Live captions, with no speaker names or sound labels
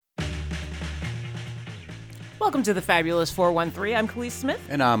Welcome to the Fabulous 413. I'm Khalees Smith.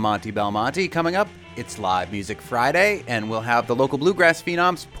 And I'm Monty Belmonte. Coming up, it's Live Music Friday, and we'll have the local bluegrass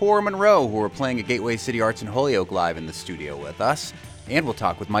phenoms Poor Monroe, who are playing at Gateway City Arts in Holyoke live in the studio with us. And we'll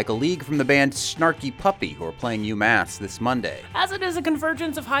talk with Michael League from the band Snarky Puppy, who are playing UMass this Monday. As it is a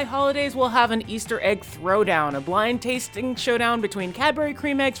convergence of high holidays, we'll have an Easter egg throwdown, a blind tasting showdown between Cadbury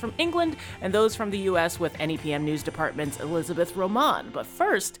cream eggs from England and those from the U.S. with NEPM News Department's Elizabeth Roman. But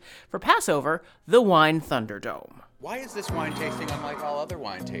first, for Passover, the Wine Thunderdome. Why is this wine tasting unlike all other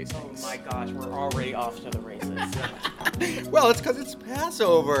wine tastings? Oh my gosh, we're already off to the races. Well, it's because it's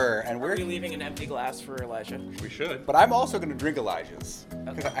Passover, and We're leaving an empty glass for Elijah. We should. But I'm also going to drink Elijah's,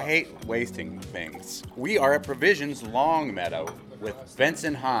 because I hate wasting things. We are at Provisions Longmeadow with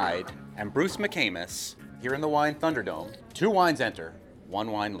Benson Hyde and Bruce McCamus here in the Wine Thunderdome. 2 wines enter,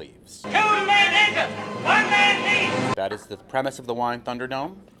 1 wine leaves. 2 men enter, 1 man leaves. That is the premise of the Wine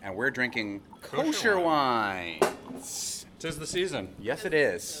Thunderdome, and we're drinking kosher wine. 'Tis the season. Yes, it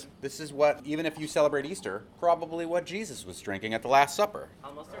is. This is what, even if you celebrate Easter, probably what Jesus was drinking at the Last Supper.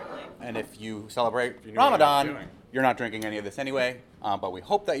 Almost certainly. And if you celebrate you knew what I was Ramadan, doing. you're not drinking any of this anyway. But we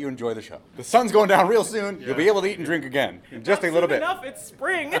hope that you enjoy the show. The sun's going down real soon. You'll be able to eat and drink again in just a little bit. Enough, it's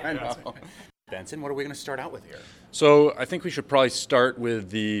spring. I know. Benson, what are we going to start out with here? So I think we should probably start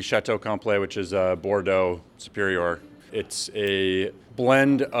with the Chateau Complet, which is a Bordeaux Superior. It's a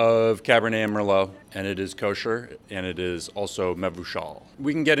blend of Cabernet and Merlot, and it is kosher, and it is also Mevuchal.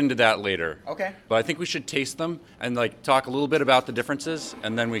 We can get into that later. Okay. But I think we should taste them and talk a little bit about the differences,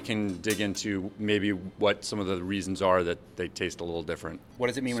 and then we can dig into maybe what some of the reasons are that they taste a little different. What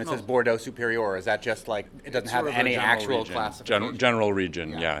does it mean when it says Bordeaux Superior? Is that just like it doesn't have Sort of a any general actual region. classification? General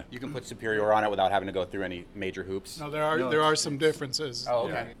region, yeah. You can put Superior on it without having to go through any major hoops. No, there are some differences. Oh,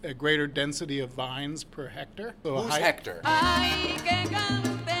 okay. A greater density of vines per hectare. So Who's Hector?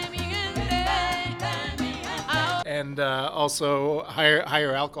 And also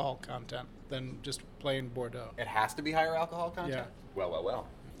higher alcohol content than just plain Bordeaux. It has to be higher alcohol content? Yeah. Well.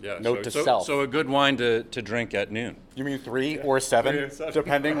 Yeah, Note to self. So a good wine to drink at noon. You mean 3 or 7, 3 or 7.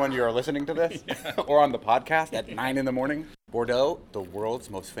 depending when you are listening to this, or on the podcast at 9 in the morning. Bordeaux, the world's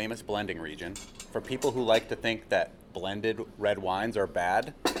most famous blending region. For people who like to think that blended red wines are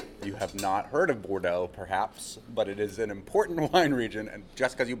bad, you have not heard of Bordeaux, perhaps, but it is an important wine region, and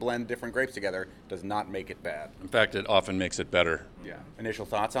just because you blend different grapes together does not make it bad. In fact, it often makes it better. Yeah. Initial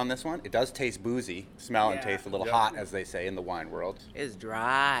thoughts on this one? It does taste boozy, smell and taste a little hot, as they say in the wine world. It's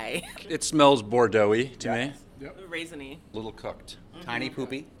dry. It smells Bordeaux-y to me. Raisiny. A little cooked. Tiny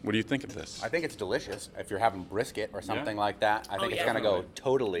poopy. What do you think of this? I think it's delicious. If you're having brisket or something like that, I think it's going to go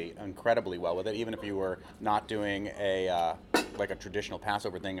totally, incredibly well with it. Even if you were not doing a traditional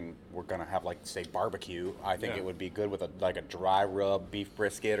Passover thing and we're going to have say barbecue, I think it would be good with a dry rub beef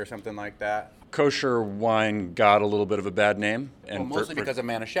brisket or something like that. Kosher wine got a little bit of a bad name. And mostly because of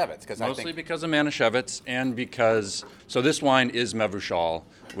Manischewitz. Mostly because of Manischewitz and because, so this wine is Mevuchal,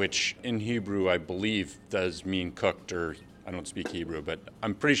 which in Hebrew I believe does mean cooked, or I don't speak Hebrew, but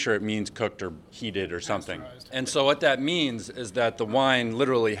I'm pretty sure it means cooked or heated or something. And so what that means is that the wine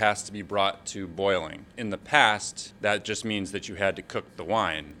literally has to be brought to boiling. In the past, that just means that you had to cook the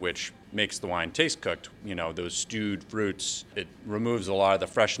wine, which makes the wine taste cooked. Those stewed fruits, it removes a lot of the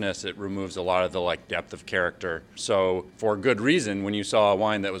freshness, it removes a lot of the depth of character. So for good reason, when you saw a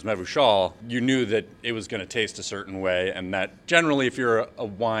wine that was Mevuchal, you knew that it was going to taste a certain way, and that generally if you're a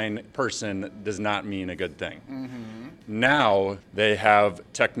wine person does not mean a good thing. Mm-hmm. Now they have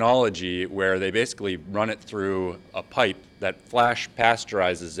technology where they basically run it through a pipe that flash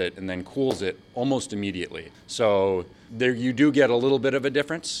pasteurizes it and then cools it almost immediately. So there you do get a little bit of a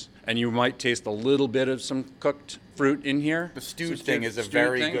difference, and you might taste a little bit of some cooked fruit in here. The stewed thing is a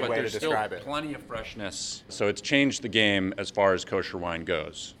very good way to describe it. Plenty of freshness. So it's changed the game as far as kosher wine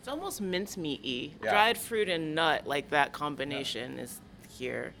goes. It's almost mincemeat-y. Yeah. Dried fruit and nut, that combination is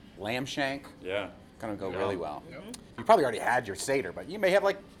here. Lamb shank. Yeah. Going to go really well. Yep. You probably already had your Seder, but you may have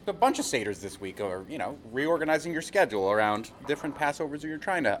a bunch of Seders this week, or reorganizing your schedule around different Passovers you're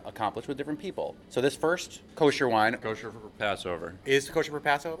trying to accomplish with different people. So this first kosher wine, Kosher for Passover. is kosher for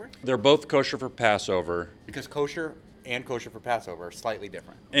Passover? They're both kosher for Passover. Because kosher and kosher for Passover are slightly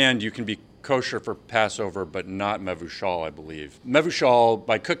different. And you can be kosher for Passover, but not Mevuchal, I believe. Mevuchal,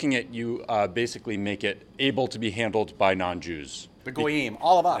 by cooking it, you basically make it able to be handled by non-Jews. The Goyim,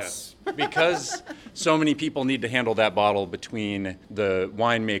 all of us. Yeah. Because so many people need to handle that bottle between the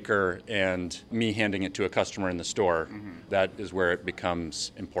winemaker and me handing it to a customer in the store. Mm-hmm. That is where it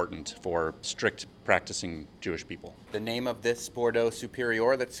becomes important for strict practicing Jewish people. The name of this Bordeaux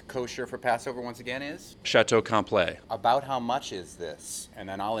Superior that's kosher for Passover once again is? Chateau Complet. About how much is this? And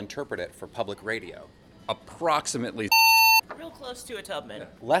then I'll interpret it for public radio. approximately. Real close to a Tubman.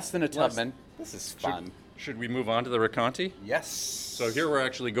 Less than a Tubman. This is fun. Should we move on to the Raconti? Yes. So here we're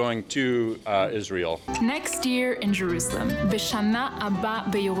actually going to Israel. Next year in Jerusalem, B'Shana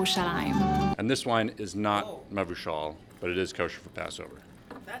Abba B'Yerushalayim. And this wine is not Mevushal, but it is kosher for Passover.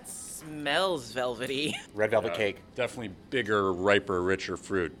 That smells velvety. Red velvet cake. Definitely bigger, riper, richer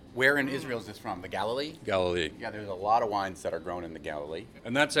fruit. Where in Israel is this from? The Galilee? Galilee. Yeah, there's a lot of wines that are grown in the Galilee.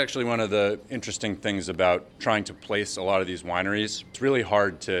 And that's actually one of the interesting things about trying to place a lot of these wineries. It's really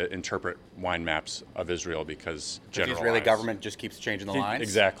hard to interpret wine maps of Israel because The Israeli government just keeps changing the lines.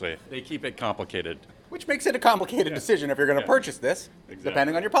 Exactly. They keep it complicated. Which makes it a complicated decision if you're going to purchase this,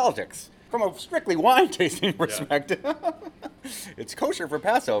 depending on your politics. From a strictly wine tasting perspective, it's kosher for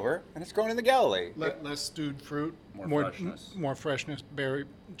Passover, and it's grown in the Galilee. Less stewed fruit, More freshness, berry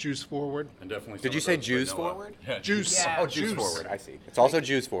juice forward. And definitely. Did you say Jews forward? Yeah. Juice. Yeah. Oh, Jews forward. I see. It's also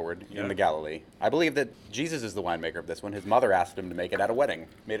Jews forward in the Galilee. I believe that Jesus is the winemaker of this one. His mother asked him to make it at a wedding.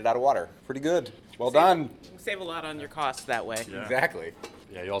 Made it out of water. Pretty good. Well done. Save a lot on your costs that way. Yeah. Exactly.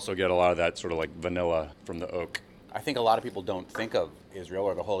 Yeah, you also get a lot of that sort of like vanilla from the oak. I think a lot of people don't think of Israel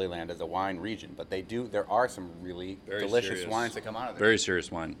or the Holy Land as a wine region, but they do. There are some really Very delicious serious. wines that come out of there. Very serious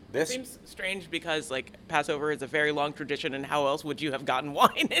wine. This Seems strange because like Passover is a very long tradition, and how else would you have gotten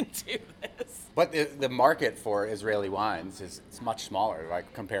wine into this? But the market for Israeli wines is it's much smaller,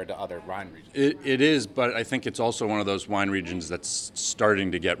 like compared to other wine regions. It is, but I think it's also one of those wine regions that's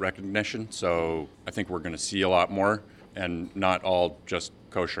starting to get recognition. So I think we're going to see a lot more, and not all just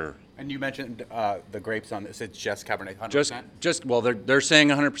kosher. And you mentioned the grapes on this. It's just Cabernet, 100%? Just well, they're saying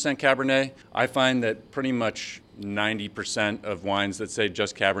 100% Cabernet. I find that pretty much 90% of wines that say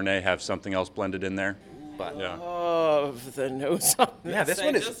just Cabernet have something else blended in there. But Yeah. Oh, the nose on this. Yeah, this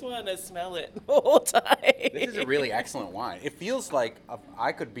one I is- just want to smell it the whole time. this is a really excellent wine. It feels like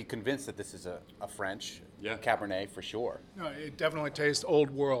I could be convinced that this is a French Cabernet for sure. No, it definitely tastes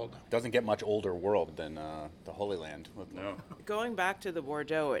old world. Doesn't get much older world than the Holy Land. No. Going back to the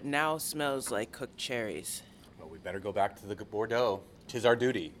Bordeaux, it now smells like cooked cherries. Well, we better go back to the Bordeaux. 'Tis our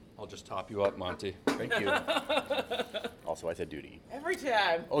duty. I'll just top you up, Monty. Thank you. Also, I said duty. Every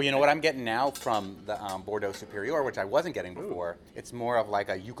time. Oh, you know what I'm getting now from the Bordeaux Superior, which I wasn't getting before? It's more of like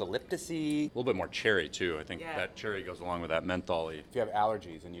a eucalyptus-y. A little bit more cherry too. I think Yeah. that cherry goes along with that menthol-y. If you have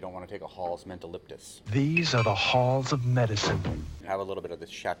allergies and you don't want to take a Hall's Mentholyptus, These are the halls of medicine. have a little bit of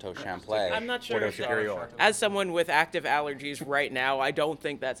this Chateau Champlain. I'm not sure. Bordeaux if that- Superior. As someone with active allergies right now, I don't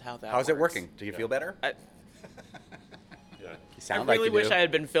think that's how that How's it works. working? Do you feel better? I You sound really like you wish do. I had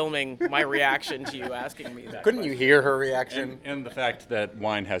been filming my reaction to you asking me that. Couldn't you hear her reaction? And the fact that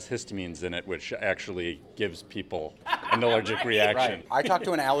wine has histamines in it, which actually gives people an allergic reaction. Right. I talked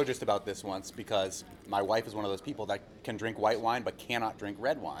to an allergist about this once because my wife is one of those people that can drink white wine but cannot drink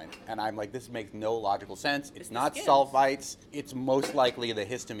red wine. And I'm like, this makes no logical sense. It's the not skins. sulfites. It's most likely the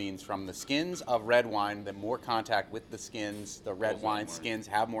histamines from the skins of red wine. The more contact with the skins, the red wine skins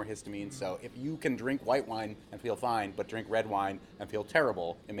have more histamines. So if you can drink white wine and feel fine, but drink red wine and feel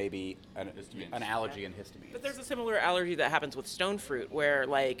terrible, it may be an allergy in histamine. But there's a similar allergy that happens with stone fruit, where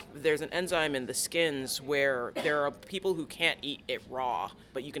like there's an enzyme in the skins where there are people who can't eat it raw,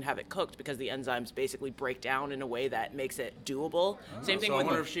 but you can have it cooked because the enzymes basically break down in a way that makes it doable. Same thing So I with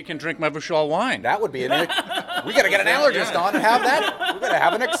wonder if she can drink Mevushal wine. That would be we got to get an allergist on and have that. We're going to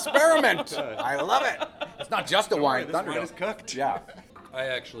have an experiment. I love it. It's not just a wine. This wine Thunderdome. is cooked. Yeah. I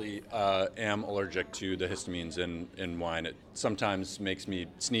actually am allergic to the histamines in wine. It sometimes makes me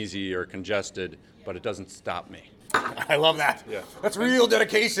sneezy or congested, but it doesn't stop me. I love that. Yeah. That's real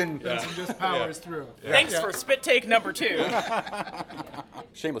dedication. Benson just powers through. Thanks for spit take number 2.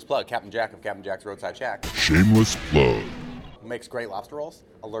 Shameless plug, Captain Jack of Captain Jack's Roadside Shack. Shameless plug. Makes great lobster rolls.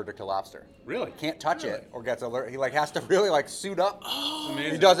 Allergic to lobster. Really? Can't touch it or gets allergic. He like has to really like suit up.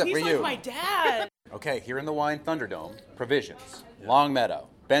 Amazing. He does it He's for like you. my dad. Okay, here in the wine Thunderdome, provisions. Long Meadow,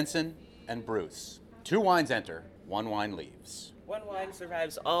 Benson, and Bruce. 2 wines enter, 1 wine leaves. One wine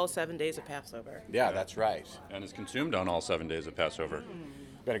survives all 7 days of Passover. Yeah, that's right. And is consumed on all 7 days of Passover.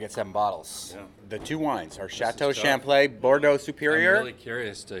 Better get 7 bottles. Yeah. The 2 wines are Chateau tough. Champlain, Bordeaux I'm Superior, really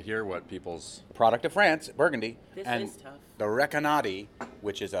curious to hear what people's. product of France, Burgundy, This and is tough. the Recanati,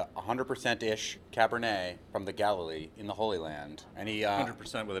 which is a 100%-ish Cabernet from the Galilee in the Holy Land. Any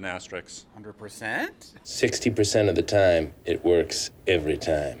 100% with an asterisk. 100%? 60% of the time, it works every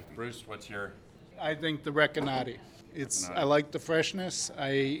time. Bruce, what's your? I think the Recanati. I like the freshness.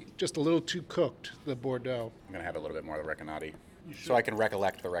 Just a little too cooked, the Bordeaux. I'm gonna have a little bit more of the Recanati. so I can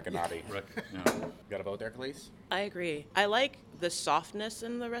recollect the Recanati. Yeah. You got a vote there, Khalees? I agree. I like the softness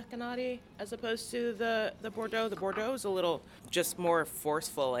in the Recanati as opposed to the Bordeaux. The Bordeaux is a little just more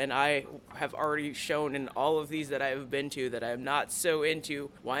forceful, and I have already shown in all of these that I have been to that I'm not so into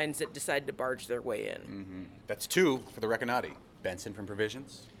wines that decide to barge their way in. Mm-hmm. That's 2 for the Recanati. Benson from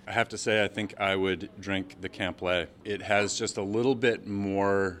Provisions. I have to say, I think I would drink the Camplay. It has just a little bit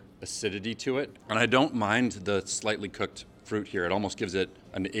more acidity to it, and I don't mind the slightly cooked fruit here. It almost gives it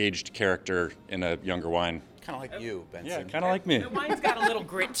an aged character in a younger wine. Kind of like you, Benson. Yeah, kind of like me. The wine's got a little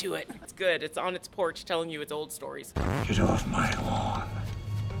grit to it. It's good. It's on its porch telling you its old stories. Get off my lawn.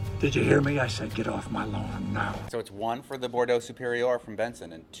 Did you hear me? I said get off my lawn now. So it's 1 for the Bordeaux Superior from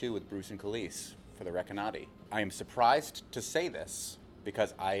Benson and 2 with Bruce and Khalees for the Recanati. I am surprised to say this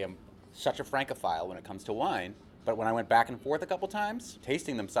because I am such a francophile when it comes to wine, but when I went back and forth a couple times,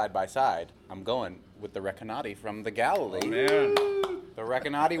 tasting them side by side, I'm going with the Recanati from the Galilee. Oh, man. The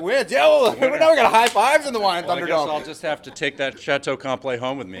Recanati wins. Yo, now we got high fives in the Wine Well, I guess Thunderdome. I'll just have to take that Chateau Camplay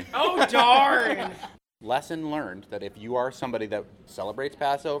home with me. Oh, darn! Lesson learned that if you are somebody that celebrates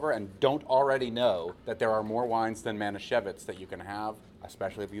Passover and don't already know that there are more wines than Manischewitz that you can have,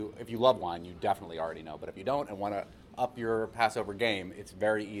 especially if you love wine, you definitely already know. But if you don't and want to up your Passover game, it's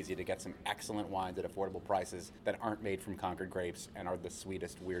very easy to get some excellent wines at affordable prices that aren't made from Concord grapes and are the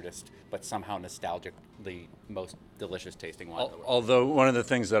sweetest, weirdest, but somehow nostalgically most delicious tasting wine in the world. Although one of the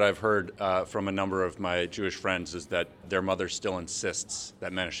things that I've heard from a number of my Jewish friends is that their mother still insists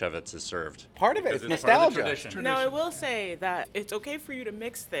that Manischewitz is served. Part of it, it's Because part of the nostalgia. tradition. Now, I will say that it's okay for you to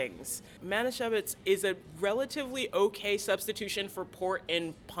mix things. Manischewitz is a relatively okay substitution for port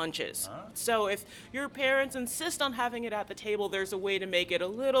in punches. So if your parents insist on having it at the table, there's a way to make it a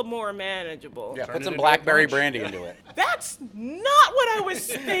little more manageable. Yeah, Turn put it some into a blackberry punch. brandy into it. That's not what I was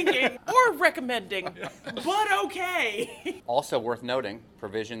thinking or recommending, but okay. Also worth noting,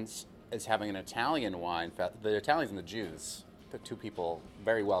 Provisions is having an Italian wine fest. The Italians and the Jews, the two people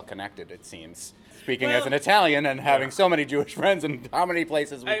very well connected, it seems. Speaking as an Italian and having so many Jewish friends and how many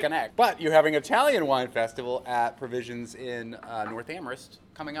places we connect. But you're having Italian wine festival at Provisions in North Amherst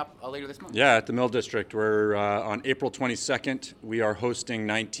coming up later this month. Yeah, at the Mill District. We're on April 22nd. We are hosting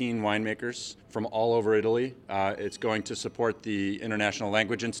 19 winemakers from all over Italy. It's going to support the International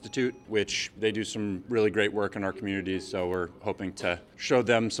Language Institute, which they do some really great work in our communities, so we're hoping to show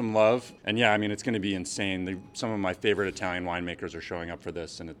them some love. And yeah, I mean, it's going to be insane. Some of my favorite Italian winemakers are showing up for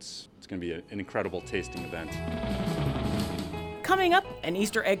this, and it's going to be an incredible tasting event. Coming up, an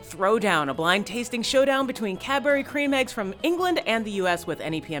Easter egg throwdown, a blind tasting showdown between Cadbury cream eggs from England and the US with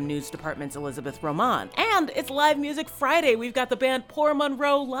NEPM News Department's Elizabeth Roman. And it's Live Music Friday. We've got the band Poor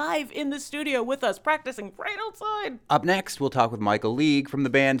Monroe live in the studio with us, practicing right outside. Up next, we'll talk with Michael League from the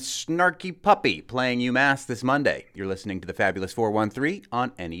band Snarky Puppy, playing UMass this Monday. You're listening to the Fabulous 413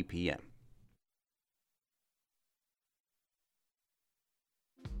 on NEPM.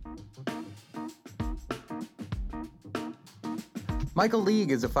 Michael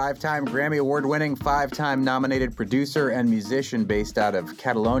League is a 5-time Grammy Award-winning, 5-time nominated producer and musician based out of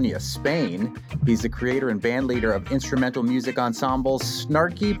Catalonia, Spain. He's the creator and band leader of instrumental music ensembles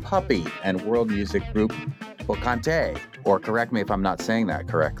Snarky Puppy and world music group Bocante. Or correct me if I'm not saying that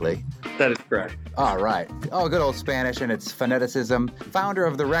correctly. That is correct. All right. Oh, good old Spanish and its phoneticism. Founder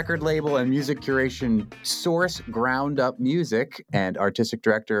of the record label and music curation Source Ground Up Music and artistic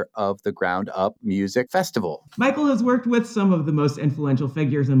director of the Ground Up Music Festival. Michael has worked with some of the most influential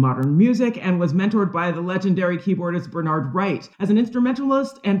figures in modern music and was mentored by the legendary keyboardist Bernard Wright. As an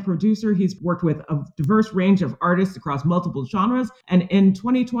instrumentalist and producer, he's worked with a diverse range of artists across multiple genres. And in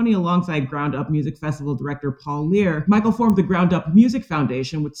 2020, alongside Ground Up Music Festival director Paul Lear, Michael formed the Ground Up Music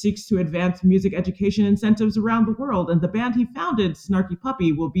Foundation, which seeks to advance music education incentives around the world. And the band he founded, Snarky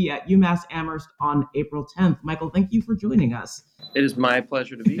Puppy, will be at UMass Amherst on April 10th. Michael, thank you for joining us. It is my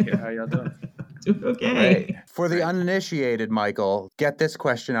pleasure to be here. How y'all doing? Okay. Great. For the uninitiated, Michael, get this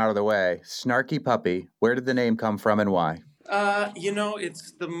question out of the way. Snarky Puppy, where did the name come from and why?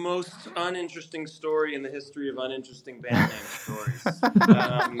 It's the most uninteresting story in the history of uninteresting band name stories.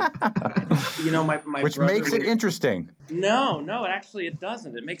 My Which brother makes it interesting. No, actually it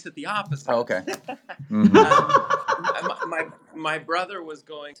doesn't. It makes it the opposite. Oh, okay. My brother was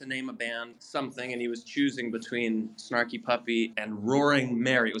going to name a band something, and he was choosing between Snarky Puppy and Roaring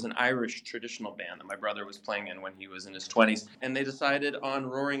Mary. It was an Irish traditional band that my brother was playing in when he was in his 20s, and they decided on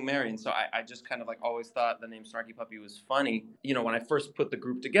Roaring Mary. And so I just kind of always thought the name Snarky Puppy was funny. When I first put the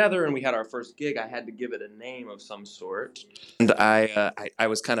group together and we had our first gig, I had to give it a name of some sort. And I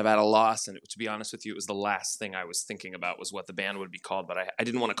was kind of at a loss, and to be honest with you, it was the last thing I was thinking about was what the band would be called, but I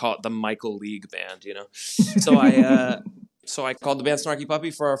didn't want to call it the Michael League Band, So So I called the band Snarky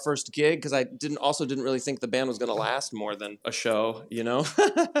Puppy for our first gig because I didn't really think the band was going to last more than a show, you know?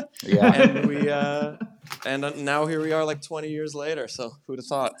 Yeah. And now here we are like 20 years later. So who'd have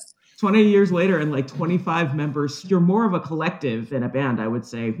thought? 20 years later and like 25 members, you're more of a collective than a band, I would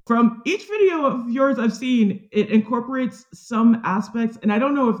say. From each video of yours I've seen, it incorporates some aspects, and I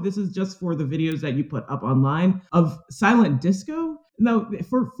don't know if this is just for the videos that you put up online, of silent disco. Now,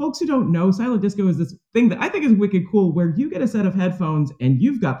 for folks who don't know, silent disco is this thing that I think is wicked cool, where you get a set of headphones and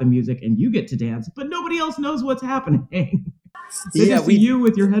you've got the music and you get to dance, but nobody else knows what's happening. They just see you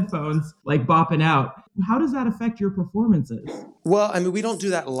with your headphones, like bopping out. How does that affect your performances? Well, I mean, we don't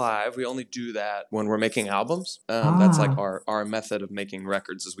do that live. We only do that when we're making albums. That's like our method of making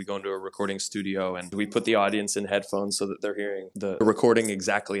records is we go into a recording studio and we put the audience in headphones so that they're hearing the recording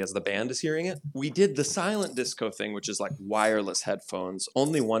exactly as the band is hearing it. We did the silent disco thing, which is like wireless headphones,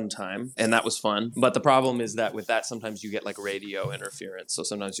 only one time, and that was fun. But the problem is that with that, sometimes you get like radio interference. So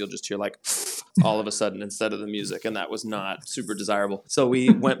sometimes you'll just hear like all of a sudden instead of the music, and that was not super desirable. So we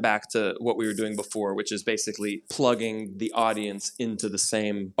went back to what we were doing before, which is basically plugging the audience into the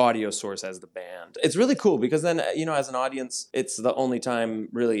same audio source as the band. It's really cool because then, you know, as an audience, it's the only time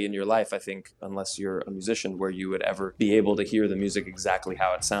really in your life, I think, unless you're a musician, where you would ever be able to hear the music exactly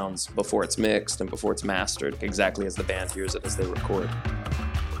how it sounds before it's mixed and before it's mastered, exactly as the band hears it as they record.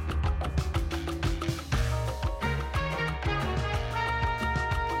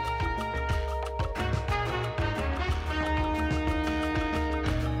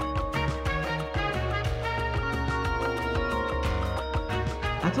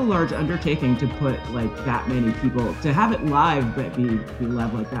 That's a large undertaking to put like that many people, to have it live but be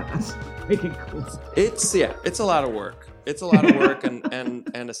live like that. That's freaking cool. It's a lot of work. It's a lot of work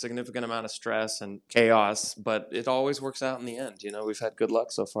and a significant amount of stress and chaos, but it always works out in the end. You know, we've had good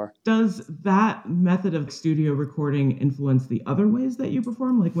luck so far. Does that method of studio recording influence the other ways that you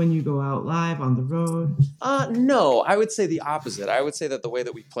perform, like when you go out live on the road? No, I would say the opposite. I would say that the way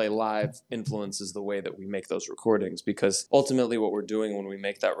that we play live influences the way that we make those recordings, because ultimately what we're doing when we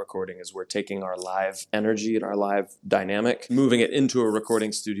make that recording is we're taking our live energy and our live dynamic, moving it into a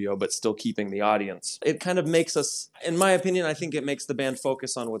recording studio, but still keeping the audience. It kind of makes us, in my opinion, I think it makes the band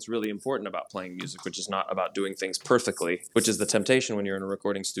focus on what's really important about playing music, which is not about doing things perfectly, which is the temptation when you're in a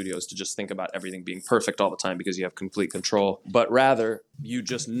recording studio, is to just think about everything being perfect all the time because you have complete control. But rather, you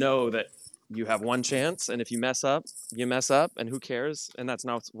just know that you have one chance, and if you mess up, you mess up, and who cares? And that's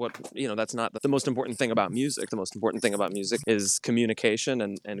not that's not the most important thing about music. The most important thing about music is communication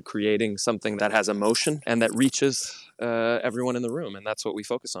and creating something that has emotion and that reaches everyone in the room. And that's what we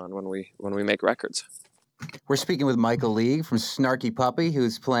focus on when we make records. We're speaking with Michael League from Snarky Puppy,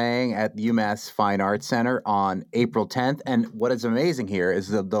 who's playing at UMass Fine Arts Center on April 10th. And what is amazing here is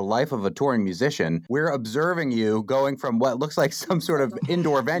the life of a touring musician. We're observing you going from what looks like some sort of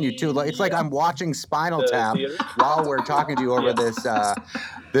indoor venue to, it's like I'm watching Spinal Tap while we're talking to you over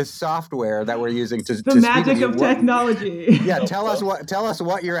this software that we're using to the magic of technology. Yeah, tell us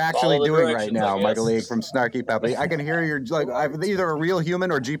what you're actually doing right now, Michael League from Snarky Puppy. I can hear you're like either a real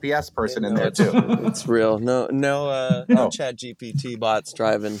human or GPS person in there too. It's real. No Chat GPT bots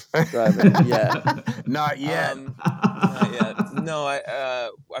driving yet. Not yet. Not yet. No,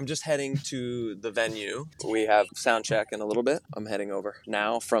 I'm just heading to the venue. We have sound check in a little bit. I'm heading over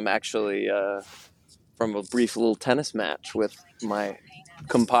now from a brief little tennis match with my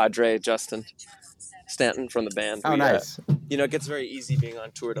compadre Justin Stanton from the band. Oh, nice. It gets very easy being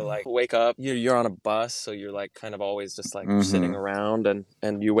on tour to like wake up. You're on a bus, so you're like kind of always just like sitting around,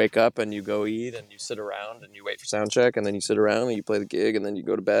 and you wake up and you go eat and you sit around and you wait for sound check and then you sit around and you play the gig and then you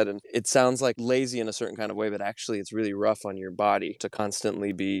go to bed. And it sounds like lazy in a certain kind of way, but actually it's really rough on your body to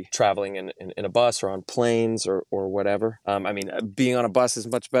constantly be traveling in a bus or on planes or whatever. Being on a bus is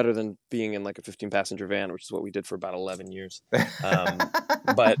much better than being in like a 15-passenger van, which is what we did for about 11 years.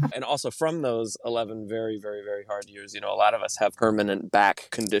 And also from those 11 very, very, very hard years, a lot of us have permanent back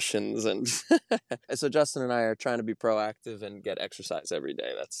conditions, and so Justin and I are trying to be proactive and get exercise every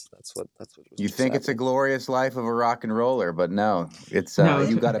day. That's what you think. It's a glorious life of a rock and roller, but no, it's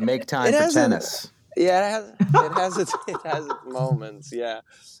you got to make time for tennis. Yeah, it has its moments. Yeah,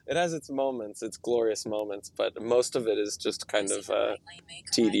 it has its moments, its glorious moments, but most of it is just kind of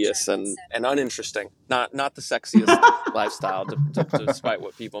tedious and uninteresting. Not the sexiest lifestyle, despite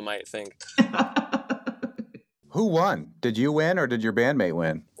what people might think. Who won? Did you win or did your bandmate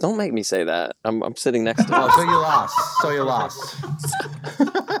win? Don't make me say that. I'm sitting next to him. Oh, so you lost.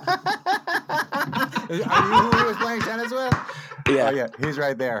 Are you who he was playing tennis with? Yeah. Oh, yeah. He's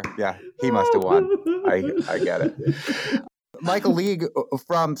right there. Yeah, he must have won. I get it. Michael League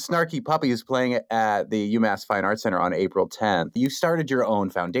from Snarky Puppy is playing at the UMass Fine Arts Center on April 10th. You started your own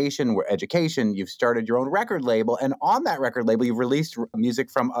foundation, education. You've started your own record label. And on that record label, you've released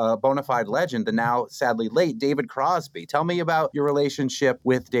music from a bona fide legend, the now sadly late David Crosby. Tell me about your relationship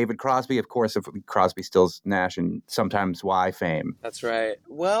with David Crosby, of course, of Crosby, Stills, Nash, and sometimes Y fame. That's right.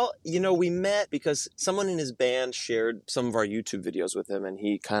 Well, we met because someone in his band shared some of our YouTube videos with him, and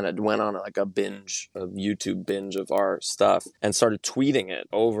he kind of went on like a YouTube binge of our stuff and started tweeting it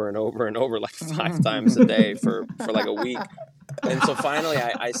over and over and over like 5 times a day for like a week. And so finally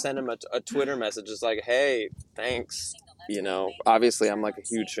I sent him a Twitter message just like, hey, thanks. Obviously I'm like a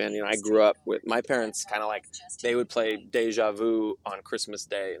huge fan. I grew up with my parents kind of like they would play Deja Vu on Christmas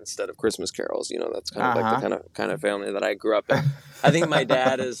Day instead of Christmas carols. That's kind of like the kind of family that I grew up in. I think my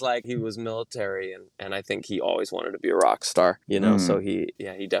dad is like, he was military and I think he always wanted to be a rock star, so he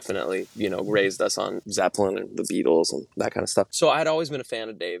definitely, raised us on Zeppelin and the Beatles and that kind of stuff. So I'd always been a fan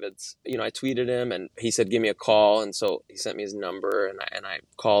of David's. I tweeted him and he said, give me a call. And so he sent me his number and I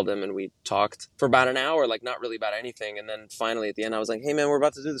called him and we talked for about an hour, like not really about anything. And then finally at the end, I was like, hey man, we're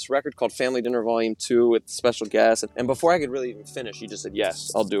about to do this record called Family Dinner Volume 2 with special guests. And before I could really even finish, he just said,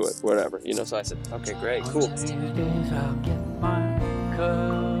 yes, I'll do it, whatever. So I said, okay, great, cool.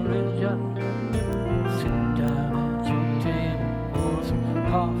 Courage up, sit down at your table, pour some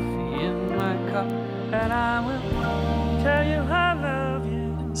coffee in my cup, and I will tell you I love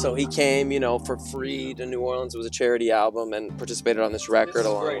you. So he came, for free to New Orleans. It was a charity album and participated on this record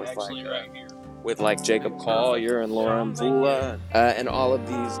along with with Jacob Collier and Laura Mvula and all of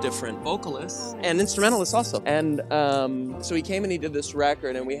these different vocalists and instrumentalists also. And so he came and he did this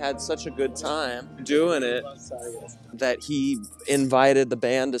record and we had such a good time doing it that he invited the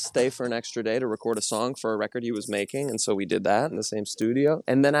band to stay for an extra day to record a song for a record he was making. And so we did that in the same studio.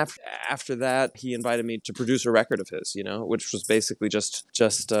 And then after that, he invited me to produce a record of his, which was basically just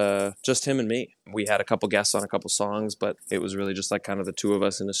him and me. We had a couple guests on a couple songs, but it was really just like kind of the two of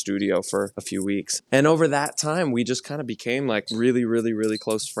us in a studio for a few weeks. And over that time, we just kind of became like really, really, really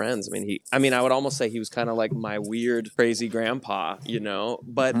close friends. I would almost say he was kind of like my weird, crazy grandpa,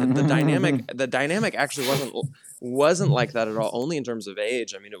 but the dynamic actually wasn't like that at all, only in terms of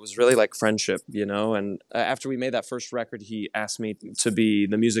age. It was really like friendship, and after we made that first record, he asked me to be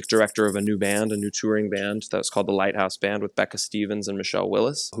the music director of a new touring band that was called the Lighthouse Band with Becca Stevens and Michelle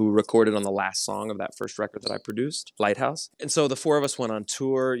Willis, who recorded on the last song of that first record that I produced, Lighthouse. And so the four of us went on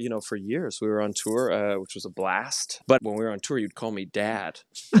tour, for years. We were on tour, which was a blast. But when we were on tour, you'd call me Dad.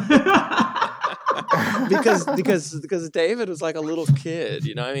 because David was like a little kid,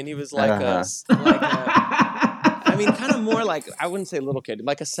 he was kind of more like, I wouldn't say little kid,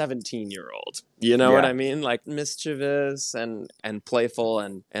 like a 17-year-old, what I mean? Like mischievous and playful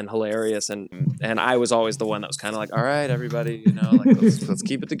and hilarious. And I was always the one that was kind of like, all right, everybody, let's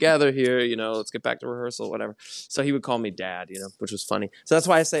keep it together here, let's get back to rehearsal, whatever. So he would call me Dad, which was funny. So that's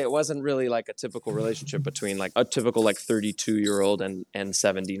why I say it wasn't really like a typical relationship between like a typical like 32-year-old and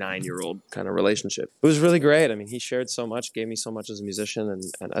 79-year-old kind of relationship. It was really great. He shared so much, gave me so much as a musician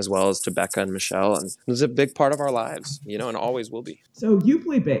and as well as to Becca and Michelle. And it was a big part of our lives, and always will be. So you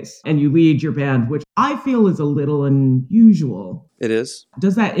play bass and you lead your band, which I feel is a little unusual. It is.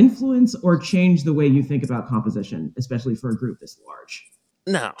 Does that influence or change the way you think about composition, especially for a group this large?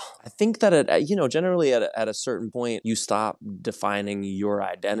 No, I think that generally at a certain point, you stop defining your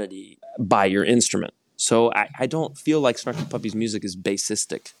identity by your instrument. So I don't feel like Snarky Puppy's music is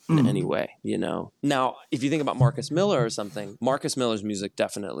bassistic in any way, Now, if you think about Marcus Miller or something, Marcus Miller's music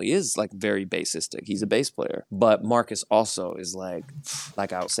definitely is like very bassistic. He's a bass player. But Marcus also is like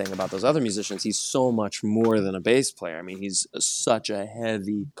I was saying about those other musicians, he's so much more than a bass player. He's such a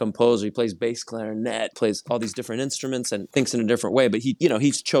heavy composer. He plays bass clarinet, plays all these different instruments and thinks in a different way. But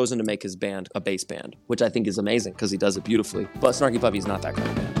he's chosen to make his band a bass band, which I think is amazing because he does it beautifully. But Snarky Puppy's not that kind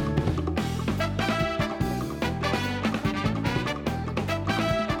of band.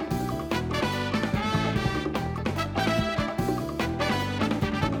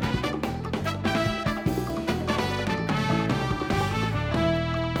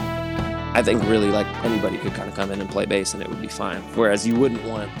 I think really like anybody could kind of come in and play bass and it would be fine. Whereas you wouldn't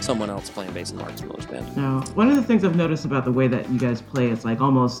want someone else playing bass in Marcus Miller's band. Now, one of the things I've noticed about the way that you guys play is like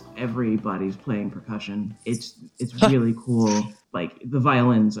almost everybody's playing percussion. It's really cool. Like the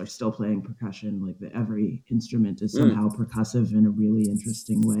violins are still playing percussion. Like every instrument is somehow percussive in a really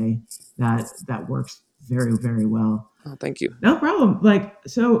interesting way that works very, very well. Oh, thank you. No problem.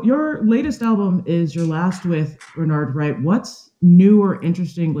 So your latest album is your last with Bernard Wright. What's new or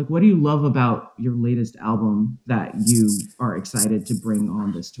interesting? What do you love about your latest album that you are excited to bring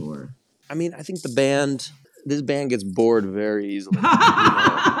on this tour? I think the band This band gets bored very easily.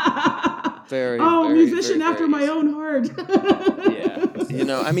 Very, musician very, after my own heart.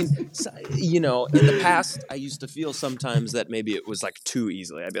 Yeah. I mean, in the past, I used to feel sometimes that maybe it was like too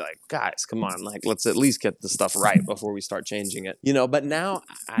easily. I'd be like, guys, come on, like, let's at least get the stuff right before we start changing it. But now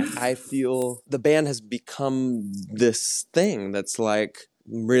I feel the band has become this thing that's like,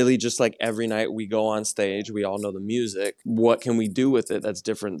 really just like every night we go on stage, we all know the music. What can we do with it that's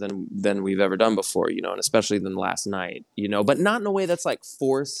different than we've ever done before, and especially than last night, but not in a way that's like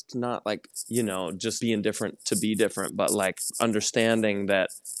forced, not like, just being different to be different, but like understanding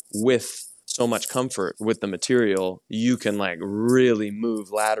that with so much comfort with the material, you can like really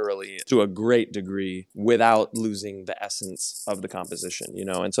move laterally to a great degree without losing the essence of the composition,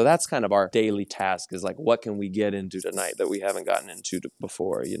 and so that's kind of our daily task, is like, what can we get into tonight that we haven't gotten into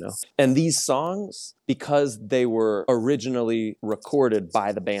before, and these songs, because they were originally recorded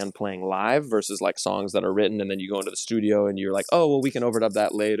by the band playing live versus like songs that are written and then you go into the studio and you're like, oh, well, we can overdub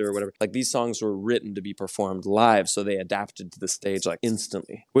that later or whatever. Like, these songs were written to be performed live, so they adapted to the stage like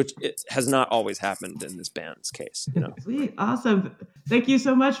instantly, which it has not always happened in this band's case. Sweet. Awesome. Thank you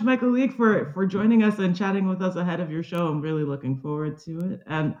so much, Michael Leake, for joining us and chatting with us ahead of your show. I'm really looking forward to it,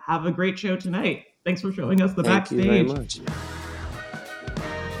 and have a great show tonight. Thanks for showing us the backstage. Thank you very much.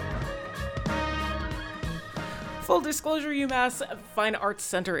 Full disclosure, UMass Fine Arts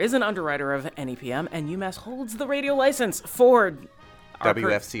Center is an underwriter of NEPM, and UMass holds the radio license for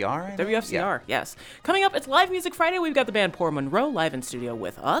WFCR? WFCR, yes. Coming up, it's Live Music Friday. We've got the band Poor Monroe live in studio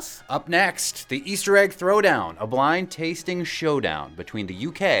with us. Up next, the Easter Egg Throwdown, a blind tasting showdown between the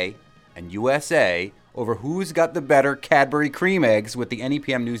UK and USA over who's got the better Cadbury cream eggs with the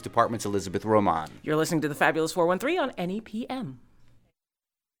NEPM News Department's Elizabeth Roman. You're listening to the Fabulous 413 on NEPM.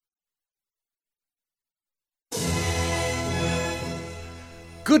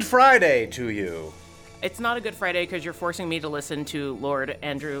 Good Friday to you. It's not a Good Friday because you're forcing me to listen to Lord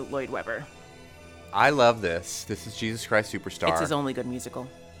Andrew Lloyd Webber. I love this. This is Jesus Christ Superstar. It's his only good musical.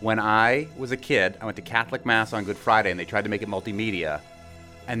 When I was a kid, I went to Catholic Mass on Good Friday, and they tried to make it multimedia.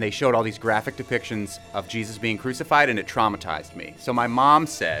 And they showed all these graphic depictions of Jesus being crucified, and it traumatized me. So my mom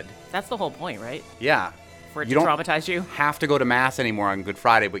said... That's the whole point, right? Yeah. For it to traumatize you? You don't have to go to Mass anymore on Good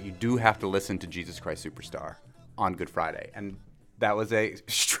Friday, but you do have to listen to Jesus Christ Superstar on Good Friday. And that was a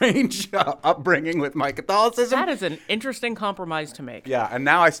strange upbringing with my Catholicism. That is an interesting compromise to make. Yeah, and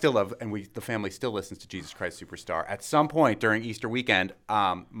now I still love, and the family still listens to Jesus Christ Superstar. At some point during Easter weekend,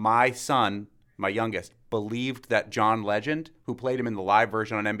 my son, my youngest, believed that John Legend, who played him in the live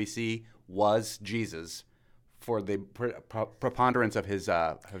version on NBC, was Jesus for the preponderance of his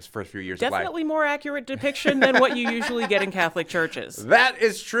first few years of life. Definitely more accurate depiction than what you usually get in Catholic churches. That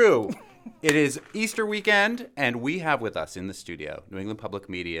is true. It is Easter weekend, and we have with us in the studio New England Public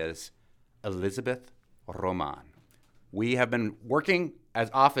Media's Elizabeth Roman. We have been working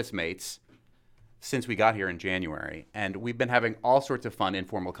as office mates since we got here in January, and we've been having all sorts of fun,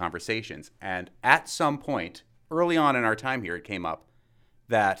 informal conversations. And at some point, early on in our time here, it came up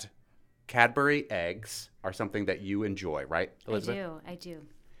that Cadbury eggs are something that you enjoy, right, Elizabeth? I do.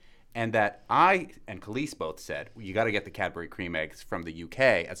 And that I and Khalees both said, well, you got to get the Cadbury cream eggs from the UK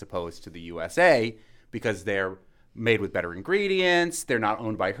as opposed to the USA because they're made with better ingredients. They're not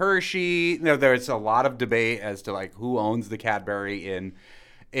owned by Hershey. There's a lot of debate as to like who owns the Cadbury in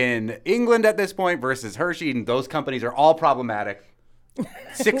England at this point versus Hershey, and those companies are all problematic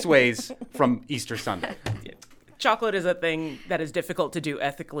 6 ways from Easter Sunday. Chocolate is a thing that is difficult to do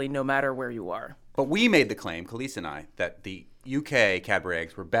ethically no matter where you are. But we made the claim, Khalees and I, that the UK Cadbury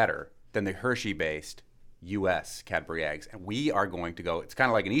eggs were better than the Hershey-based US Cadbury eggs. And we are going to go, it's kind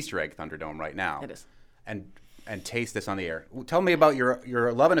of like an Easter egg Thunderdome right now. It is. And taste this on the air. Tell me about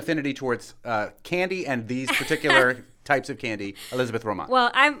your love and affinity towards candy and these particular types of candy, Elizabeth Roman. Well,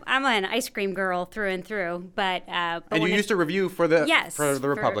 I'm an ice cream girl through and through, but and you used to review for the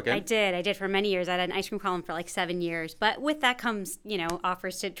Republican. I did for many years. I had an ice cream column for like 7 years. But with that comes,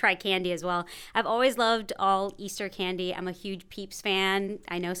 offers to try candy as well. I've always loved all Easter candy. I'm a huge Peeps fan.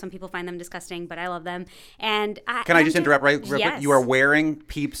 I know some people find them disgusting, but I love them. And can I just interrupt real quick? You are wearing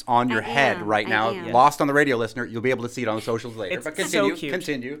Peeps on your head right now. Lost on the radio listener. You'll be able to see it on the socials later. It's but continue. So cute.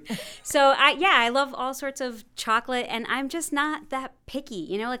 Continue. So I love all sorts of chocolate, and I'm just not that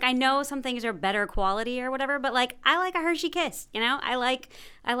picky. I know some things are better quality or whatever, but like I like a Hershey Kiss. I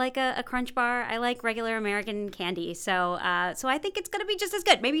like a Crunch Bar. I like regular American candy. So I think it's gonna be just as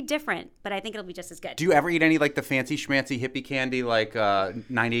good. Maybe different, but I think it'll be just as good. Do you ever eat any like the fancy schmancy hippie candy, like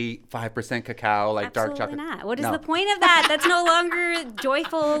 95% cacao, like dark chocolate? Absolutely not. What is the point of that? That's no longer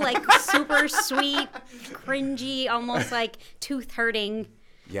joyful, like super sweet, cringy, almost like tooth hurting.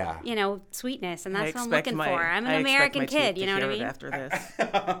 Yeah. Sweetness, and that's what I'm looking for. I'm an I American expect my kid, teeth you know to what I hear it mean?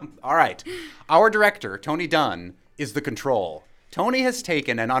 After this. All right. Our director, Tony Dunn, is the control. Tony has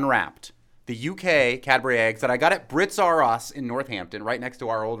taken and unwrapped the UK Cadbury eggs that I got at Brits R Us in Northampton, right next to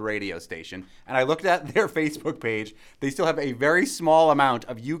our old radio station. And I looked at their Facebook page. They still have a very small amount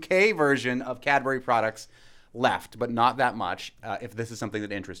of UK version of Cadbury products left, but not that much, if this is something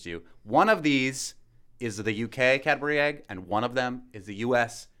that interests you. One of these is the UK Cadbury egg, and one of them is the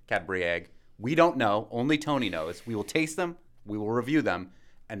US Cadbury egg. We don't know. Only Tony knows. We will taste them. We will review them.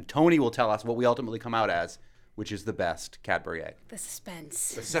 And Tony will tell us what we ultimately come out as, which is the best Cadbury egg. The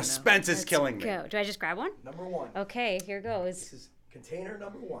suspense. The suspense is killing me. Go. Do I just grab one? Number 1. Okay, here goes. This is container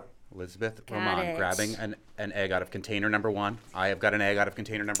number 1. Elizabeth Got Roman it. grabbing an egg out of container number 1. I have got an egg out of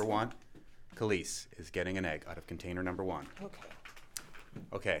container number 1. Khalees is getting an egg out of container number 1.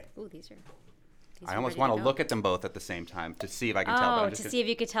 Okay. Ooh, these are I almost ready want to to go. look at them both at the same time to see if I can tell. But I'm just to see if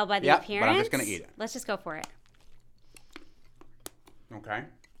you could tell by the Yep, appearance? but I'm just going to eat it. Let's just go for it. Okay.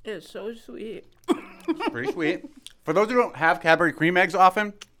 It's so sweet. It's pretty sweet. For those who don't have Cadbury cream eggs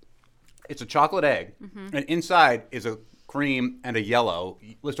often, it's a chocolate egg. Mm-hmm. And inside is a cream and a yellow.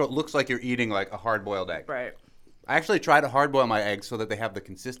 So it looks like you're eating like a hard-boiled egg. Right. I actually try to hard-boil my eggs so that they have the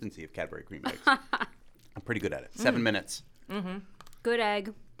consistency of Cadbury cream eggs. I'm pretty good at it. 7 minutes. Mm-hmm. Good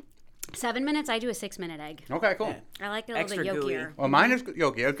egg. 7 minutes, I do a 6-minute egg. Okay, cool. I like it a little Extra bit gooey. yolkier. Well, mine is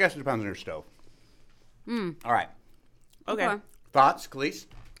yolky. I guess it depends on your stove. All right. Okay. Thoughts, Khalees?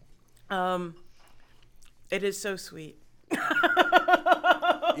 It is so sweet.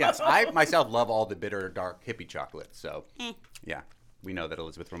 Yes, I myself love all the bitter, dark, hippie chocolate. So, yeah, we know that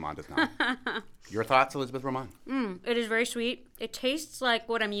Elizabeth Roman does not. Your thoughts, Elizabeth Roman? It is very sweet. It tastes like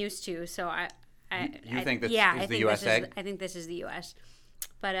what I'm used to, so I think this yeah, is I the think US this egg? Is, I think this is the U.S.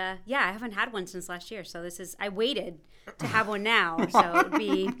 But yeah, I haven't had one since last year, so I waited to have one now, so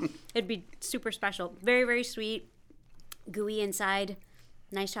it'd be super special. Very, very sweet, gooey inside,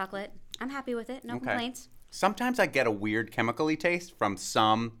 nice chocolate. I'm happy with it. No complaints. Sometimes I get a weird chemically taste from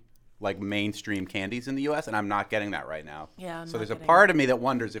some like mainstream candies in the U.S., and I'm not getting that right now. Yeah, so there's a part of me that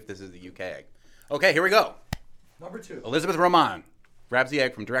wonders if this is the UK egg. Okay, here we go. Number 2. Elizabeth Roman grabs the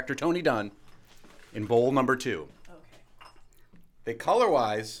egg from director Tony Dunn in bowl number 2. Okay. They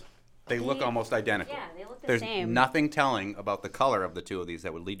color-wise, they look almost identical. Yeah, they look the There's same. nothing telling about the color of the two of these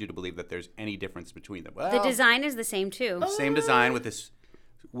that would lead you to believe that there's any difference between them. Well, The design is the same too. same design with this,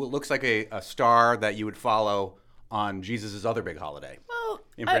 what looks like a star that you would follow on Jesus' other big holiday. Well,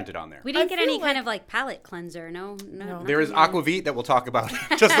 imprinted on there. We didn't get any feel kind of like palate cleanser. No. There is Aquavit that we'll talk about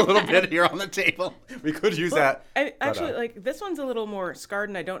just a little bit here on the table. We could use that. Actually, like this one's a little more scarred,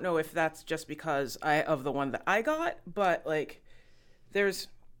 and I don't know if that's just because of the one that I got, but like, there's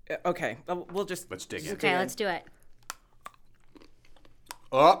okay. We'll just let's dig in. Okay, let's do it.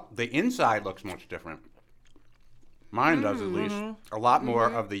 Oh, the inside looks much different. Mine does at least. A lot more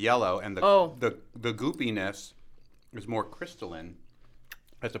of the yellow, and the goopiness is more crystalline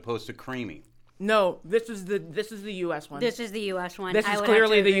as opposed to creamy. No, this is the U.S. one. This is the U.S. one. This I is would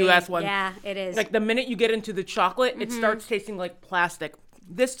clearly have to the agree. U.S. one. Yeah, it is. Like the minute you get into the chocolate, it starts tasting like plastic.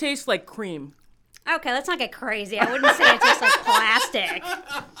 This tastes like cream. Okay, let's not get crazy. I wouldn't say it tastes like plastic.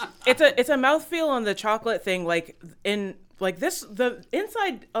 It's a mouthfeel on the chocolate thing. Like the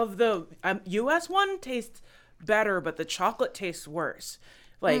inside of the U.S. one tastes better, but the chocolate tastes worse.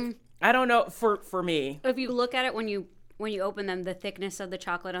 Like I don't know for me. If you look at it when you open them, the thickness of the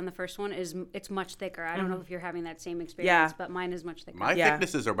chocolate on the first one it's much thicker. I don't know if you're having that same experience, but mine is much thicker. My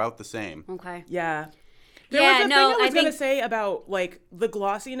thicknesses are about the same. Okay. Yeah. There was a thing I was going to say about, like, the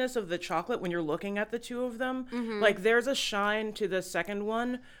glossiness of the chocolate when you're looking at the two of them. Like, there's a shine to the second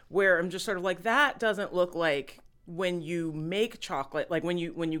one where I'm just sort of like, that doesn't look like when you make chocolate. Like, when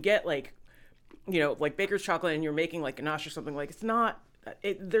you get, like, you know, like baker's chocolate and you're making, like, ganache or something. Like, it's not...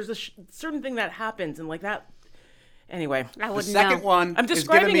 there's a certain thing that happens, and, like, that... Anyway. I wouldn't The second know. one I'm is giving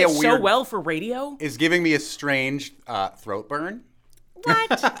describing me it a weird... so well for radio. Is giving me a strange throat burn.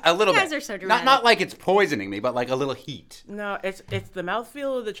 What? A little You guys bit. are so dramatic. Not like it's poisoning me, but like a little heat. No, it's the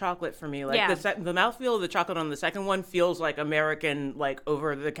mouthfeel of the chocolate for me. Like Yeah. the mouthfeel of the chocolate on the second one feels like American, like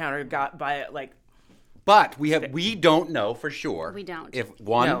over the counter got by it, like. But we don't know for sure. We don't. If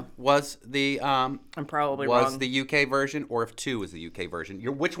one was the I'm probably was wrong. the UK version, or if 2 is the UK version.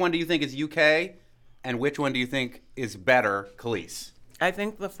 Which one do you think is UK, and which one do you think is better, Khalees? I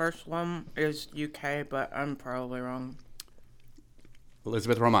think the first one is UK, but I'm probably wrong.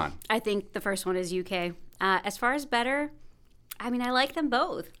 Elizabeth Roman. I think the first one is UK. As far as better, I mean, I like them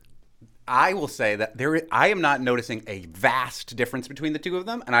both. I will say that I am not noticing a vast difference between the two of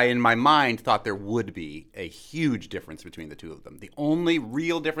them, and I, in my mind, thought there would be a huge difference between the two of them. The only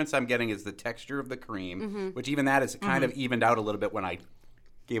real difference I'm getting is the texture of the cream, which even that is kind of evened out a little bit when I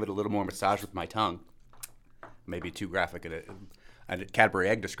gave it a little more massage with my tongue. Maybe too graphic a Cadbury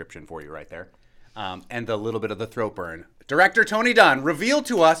egg description for you right there. And the little bit of the throat burn. Director Tony Dunn, reveal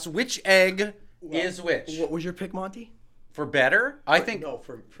to us which egg is which. What was your pick, Monty? For better? I think No,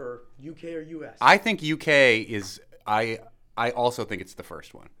 for UK or US. I think UK is I also think it's the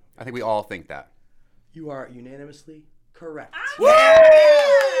first one. I think we all think that. You are unanimously correct.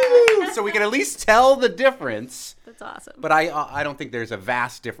 So we can at least tell the difference. That's awesome. But I don't think there's a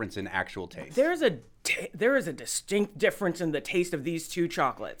vast difference in actual taste. There is a distinct difference in the taste of these two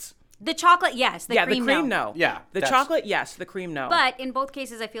chocolates. The chocolate, yes. The cream, the cream, no. Yeah. The chocolate, yes. The cream, no. But in both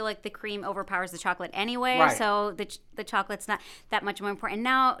cases, I feel like the cream overpowers the chocolate anyway. Right. So the chocolate's not that much more important.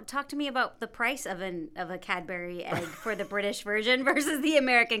 Now, talk to me about the price of a Cadbury egg for the British version versus the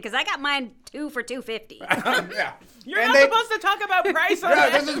American, because I got mine 2 for $2.50. Yeah. You're not supposed to talk about price on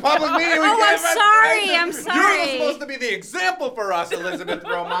this is public media. I'm sorry. You're supposed to be the example for us, Elizabeth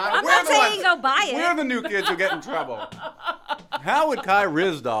Roman. I'm not saying go buy it. We're the new kids who get in trouble. How would Kai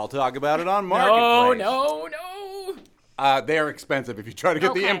Rizdal talk about it on Marketplace? No. They are expensive if you try to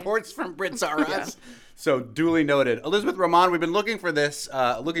get the imports from Brits R Us. So duly noted. Elizabeth Roman, we've been looking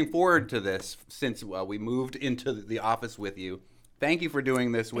forward to this since we moved into the office with you. Thank you for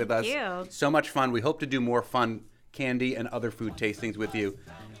doing this with us. Thank you. So much fun. We hope to do more fun candy and other food tastings with you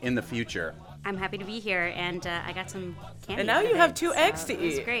in the future. I'm happy to be here, and I got some candy. And now you have 2 eggs to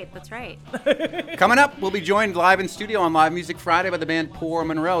eat. That's great. That's right. Coming up, we'll be joined live in studio on Live Music Friday by the band Poor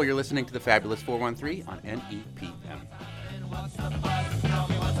Monroe. You're listening to the Fabulous 413 on NEPM.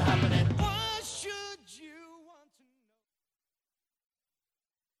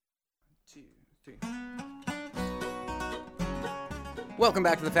 Welcome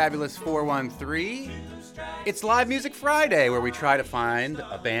back to the Fabulous 413. It's Live Music Friday, where we try to find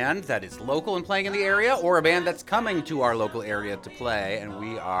a band that is local and playing in the area, or a band that's coming to our local area to play, and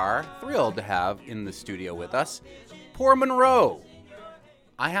we are thrilled to have in the studio with us Poor Monroe.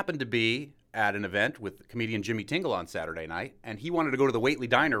 I happened to be at an event with comedian Jimmy Tingle on Saturday night, and he wanted to go to the Whately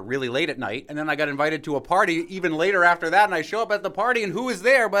Diner really late at night, and then I got invited to a party even later after that, and I show up at the party, and who is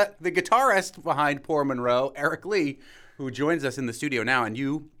there but the guitarist behind Poor Monroe, Eric Lee, who joins us in the studio now, and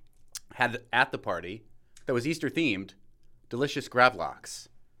you had at the party that was Easter themed, delicious gravlax.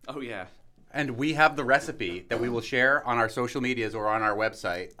 Oh yeah. And we have the recipe that we will share on our social medias or on our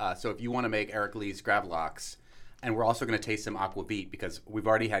website. So if you want to make Eric Lee's gravlax, and we're also going to taste some aquavit because we've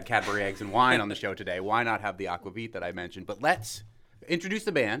already had Cadbury eggs and wine on the show today. Why not have the aquavit that I mentioned? But let's introduce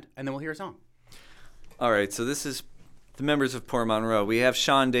the band, and then we'll hear a song. All right, so this is the members of Poor Monroe. We have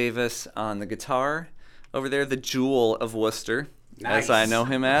Sean Davis on the guitar. Over there, the Jewel of Worcester, nice. as I know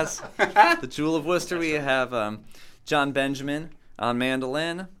him as. The Jewel of Worcester. We have John Benjamin on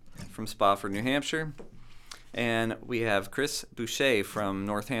mandolin from Spofford, New Hampshire. And we have Chris Boucher from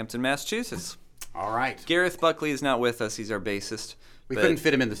Northampton, Massachusetts. All right. Gareth Buckley is not with us. He's our bassist. We couldn't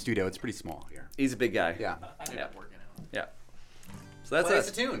fit him in the studio. It's pretty small here. He's a big guy. Yeah. Yeah. Yeah. So that's Play us.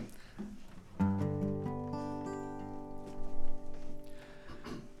 us a tune.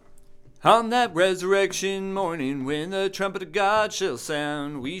 On that resurrection morning, when the trumpet of God shall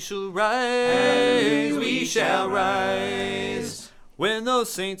sound, we shall rise, we shall rise. When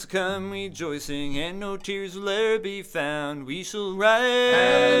those saints come rejoicing, and no tears will ever be found, we shall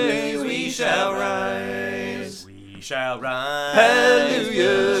rise, we shall rise. We shall rise.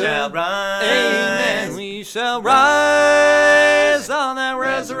 Hallelujah. We shall rise. Amen. We shall rise on that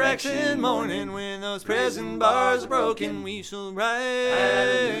resurrection morning when those prison bars are broken. We shall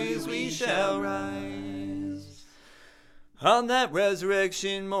rise. We shall rise. On that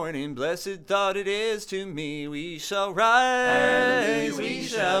resurrection morning, blessed thought it is to me. We shall rise. We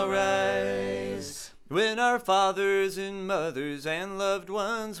shall rise. When our fathers and mothers and loved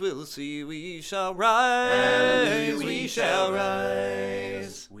ones will see, we shall rise, we shall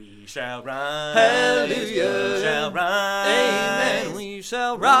rise. We shall rise. Hallelujah. We shall rise. Amen. We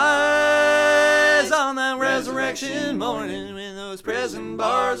shall rise on that resurrection morning when those prison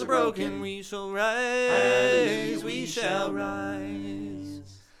bars are broken. We shall rise, we shall rise.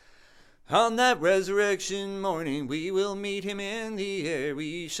 On that resurrection morning, we will meet him in the air.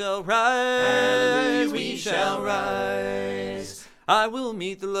 We shall rise, we shall rise. I will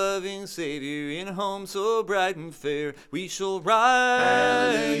meet the loving Savior in a home so bright and fair. We shall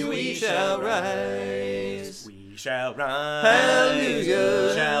rise, we shall rise. We shall rise. Hallelujah.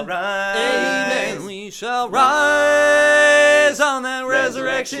 We shall rise. Amen. We shall rise on that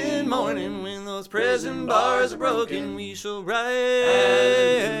resurrection morning when those prison bars are broken. We shall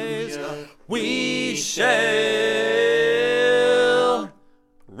rise. We shall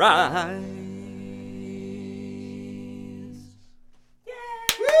rise.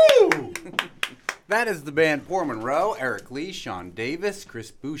 Woo! That is the band Poor Monroe, Eric Lee, Sean Davis,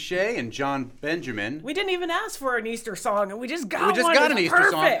 Chris Boucher, and John Benjamin. We didn't even ask for an Easter song, and we just got one. An It's Easter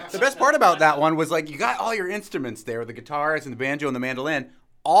perfect. song. The best part about that one was like you got all your instruments there, the guitars and the banjo and the mandolin,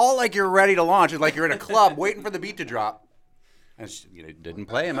 all like you're ready to launch. It's like you're in a club waiting for the beat to drop. And you didn't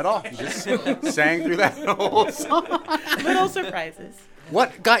play him at all. You just sang through that whole song. Little surprises.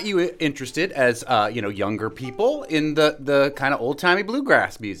 What got you interested as younger people in the kind of old-timey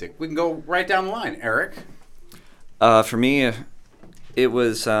bluegrass music? We can go right down the line. Eric? For me, it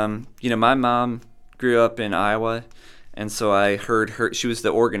was, my mom grew up in Iowa, and so I heard her, she was the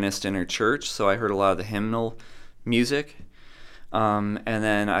organist in her church, so I heard a lot of the hymnal music. And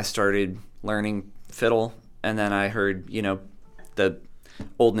then I started learning fiddle, and then I heard, the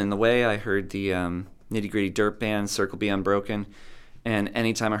Old and in the Way. I heard the Nitty Gritty Dirt Band, Circle Be Unbroken. And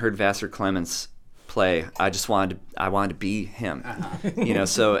anytime I heard Vassar Clements play, I wanted to be him,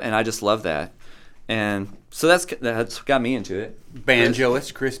 So, and I just love that, and so that's got me into it.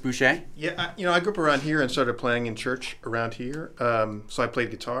 Banjoist Chris Boucher. Yeah, I grew up around here and started playing in church around here. So I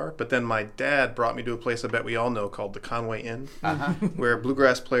played guitar, but then my dad brought me to a place I bet we all know called the Conway Inn, where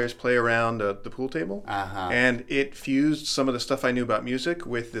bluegrass players play around the pool table, and it fused some of the stuff I knew about music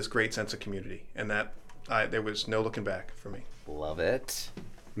with this great sense of community, and that there was no looking back for me. Love it.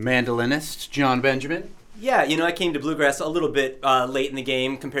 Mandolinist John Benjamin. Yeah, I came to bluegrass a little bit late in the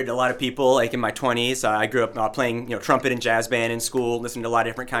game compared to a lot of people. Like in my 20s, I grew up playing trumpet and jazz band in school, listening to a lot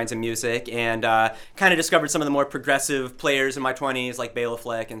of different kinds of music, and kind of discovered some of the more progressive players in my 20s, like Bela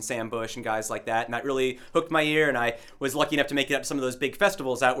Fleck and Sam Bush and guys like that. And that really hooked my ear, and I was lucky enough to make it up to some of those big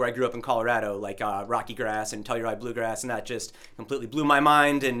festivals out where I grew up in Colorado, like Rocky Grass and Telluride Bluegrass, and that just completely blew my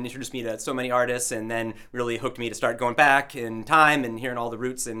mind and introduced me to so many artists, and then really hooked me to start going back in time and hearing all the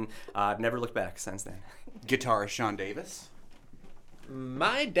roots, and I've never looked back since then. Guitarist Sean Davis.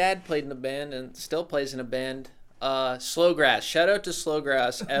 My dad played in a band and still plays in a band. Slowgrass. Shout out to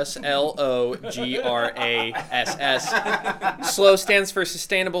Slowgrass. SLOGRASS. Slow stands for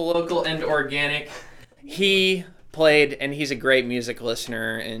sustainable, local, and organic. He played, and he's a great music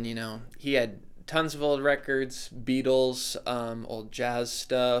listener, and he had tons of old records, Beatles, old jazz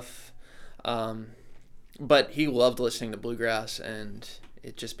stuff, but he loved listening to bluegrass, and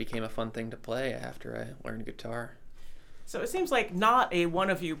it just became a fun thing to play after I learned guitar. So it seems like not a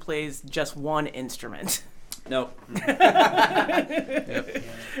one of you plays just one instrument. Nope.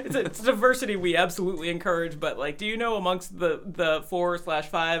 It's a diversity we absolutely encourage, but do you know amongst the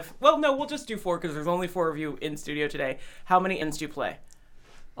 4/5? Well, no, we'll just do 4 because there's only 4 of you in studio today. How many instruments do you play?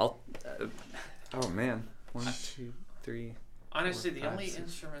 Oh man, 1, 2, 3. Honestly, 4, the 5, only 6.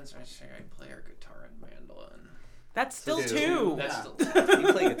 instruments I say I play are guitar and mandolin. That's still 2. That's still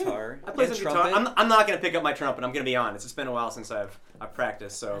You play guitar. I play some guitar. I'm not going to pick up my trumpet. I'm going to be honest. It's been a while since I've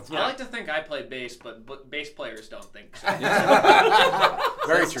practiced. So I like to think I play bass, but bass players don't think so.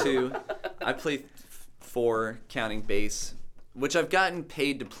 Very true. I play 4, counting bass, which I've gotten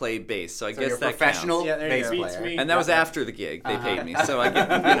paid to play bass. So I guess you're a that professional counts. bass player. And that was after the gig. They paid me, so I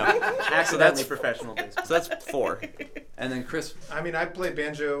get accidentally professional bass. So that's 4. And then Chris. I mean, I play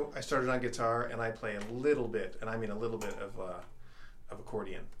banjo. I started on guitar, and I play a little bit, and I mean a little bit of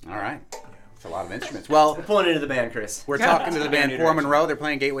accordion. All right. It's a lot of instruments. Well, we're pulling into the band, Chris. We're talking to the band Poor Monroe. They're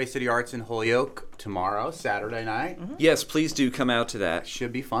playing Gateway City Arts in Holyoke tomorrow, Saturday night. Mm-hmm. Yes, please do come out to that.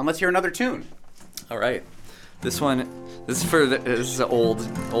 Should be fun. Let's hear another tune. All right. This is an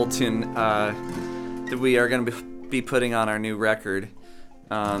old tune that we are going to be putting on our new record.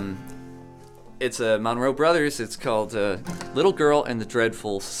 It's a Monroe Brothers. It's called Little Girl and the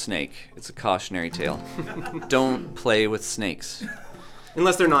Dreadful Snake. It's a cautionary tale. Don't play with snakes.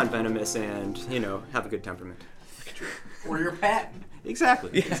 Unless they're non-venomous and, have a good temperament. Or your pet.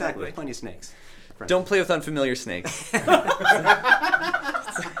 Exactly. Plenty of snakes. Don't play with unfamiliar snakes.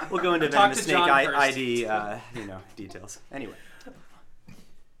 We'll go into venomous snake ID, details. Anyway.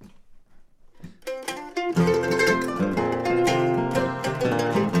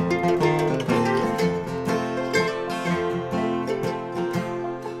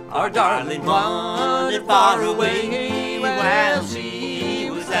 Our darling wandered far away while she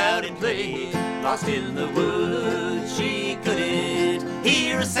was out at play. Lost in the woods, she couldn't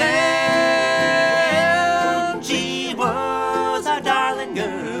hear a sound. She was our darling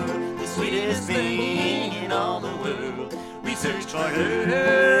girl, the sweetest thing in all the world. We searched for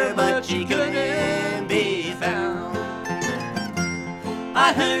her, but she couldn't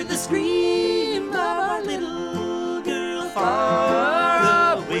I heard the scream of our little girl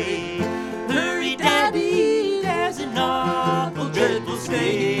far away. Hurry, Daddy, there's an awful dreadful snake.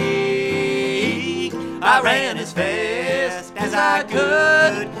 I ran as fast as I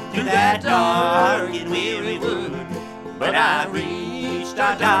could through that dark and weary wood, but I reached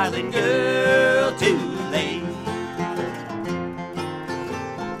our darling girl too late.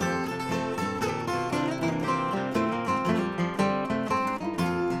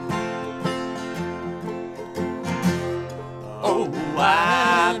 Oh,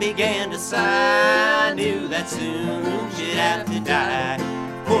 I began to sigh, I knew that soon she'd have to die,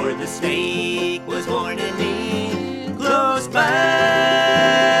 for the snake was warning me close by.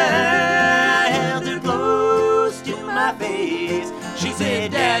 I held her close to my face. She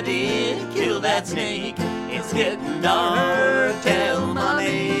said, Daddy, kill that snake. It's getting dark, tell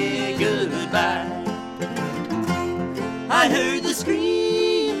Mommy goodbye. I heard the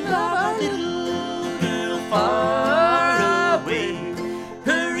scream of our little girl far away.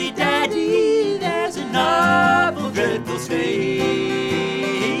 Hurry, Daddy, there's an awful dreadful snake.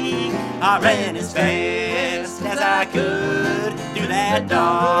 I ran as fast as I could through that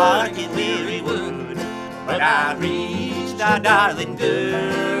dark and weary wood, but I reached our darling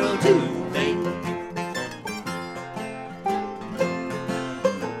girl too late.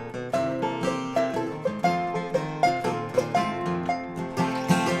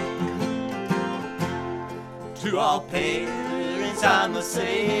 To all parents I must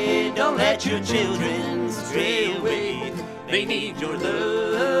say, don't let your children stray away. They need your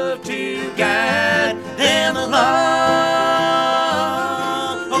love to guide them along.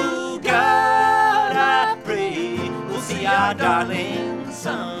 Oh God, I pray we'll see our darling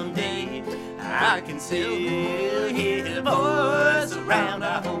someday. I can still hear his voice around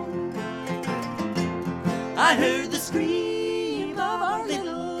our home. I heard the scream of our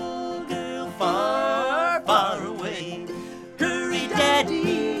little girl far, far away. Hurry,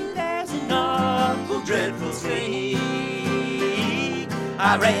 Daddy, there's an awful dreadful snake.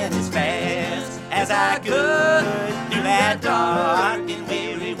 I ran as fast as I could through that dark and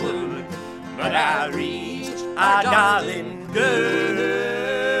weary wood, but I reached our darling girl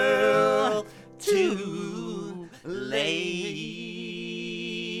too late.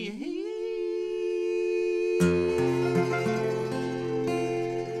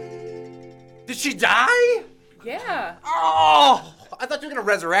 Did she die? Yeah. Oh, I thought you were gonna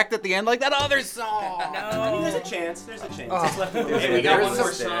resurrect at the end like that other song. No. I mean, there's a chance. There's a chance. Oh. It's left to do. Hey, We got one more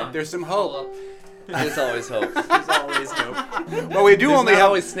there's song. There's some hope. There's always hope. There's always hope. Well, we do There's only not have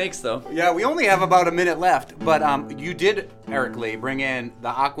always snakes though. Yeah, we only have about a minute left, but you did, Eric Lee, bring in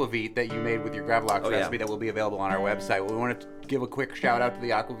the aquavit that you made with your Gravlox recipe that will be available on our website. We want to give a quick shout out to the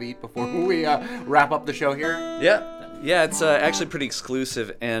aquavit before we wrap up the show here. Yeah, it's actually pretty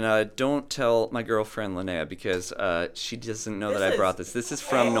exclusive, and don't tell my girlfriend Linnea because she doesn't know that I brought this. This is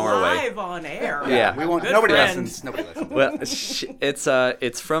from Norway. Live on air. Yeah, we won't. Good Nobody friend. listens. Nobody listens. Well,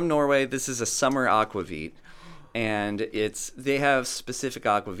 it's from Norway. This is a summer aquavit, and they have specific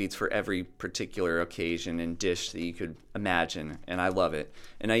aquavits for every particular occasion and dish that you could imagine, and I love it.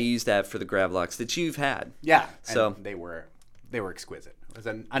 And I use that for the Gravlox that you've had. Yeah, so they were exquisite. It was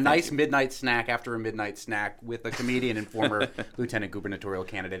a nice midnight snack after a midnight snack with a comedian and former lieutenant gubernatorial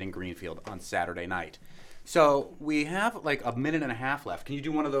candidate in Greenfield on Saturday night. So we have like a minute and a half left. Can you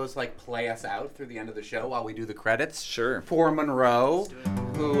do one of those like play us out through the end of the show while we do the credits? Sure. For Monroe,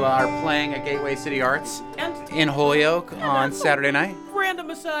 who are playing at Gateway City Arts in Holyoke on Saturday night.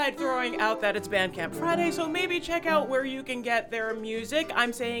 Random aside, throwing out that it's Bandcamp Friday, so maybe check out where you can get their music.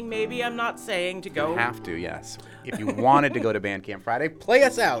 I'm saying maybe, I'm not saying to go. You have to, yes. If you wanted to go to Bandcamp Friday, play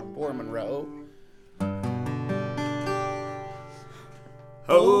us out for Monroe.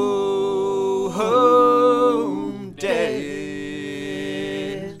 Ho, home days.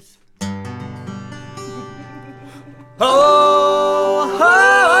 Ho,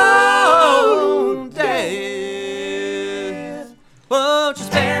 home days. Won't you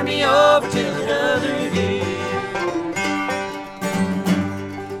spare me over till another day?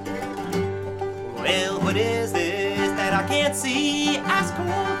 Well, what is this that I can't see? Ice cold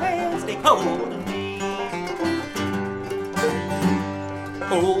hands take hold of me.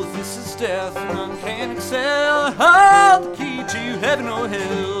 Oh, this is death, none can excel. Oh, the key to heaven or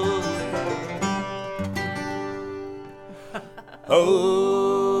hell.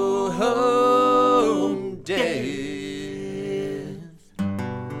 Oh, home days.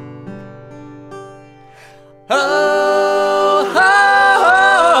 Oh,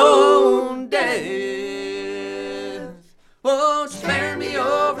 home days. Won't you spare me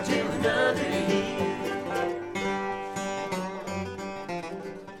over till another year?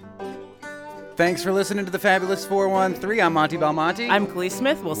 Thanks for listening to the Fabulous 413. I'm Monty Belmonte. I'm Klee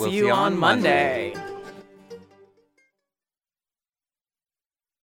Smith. We'll see you on Monday.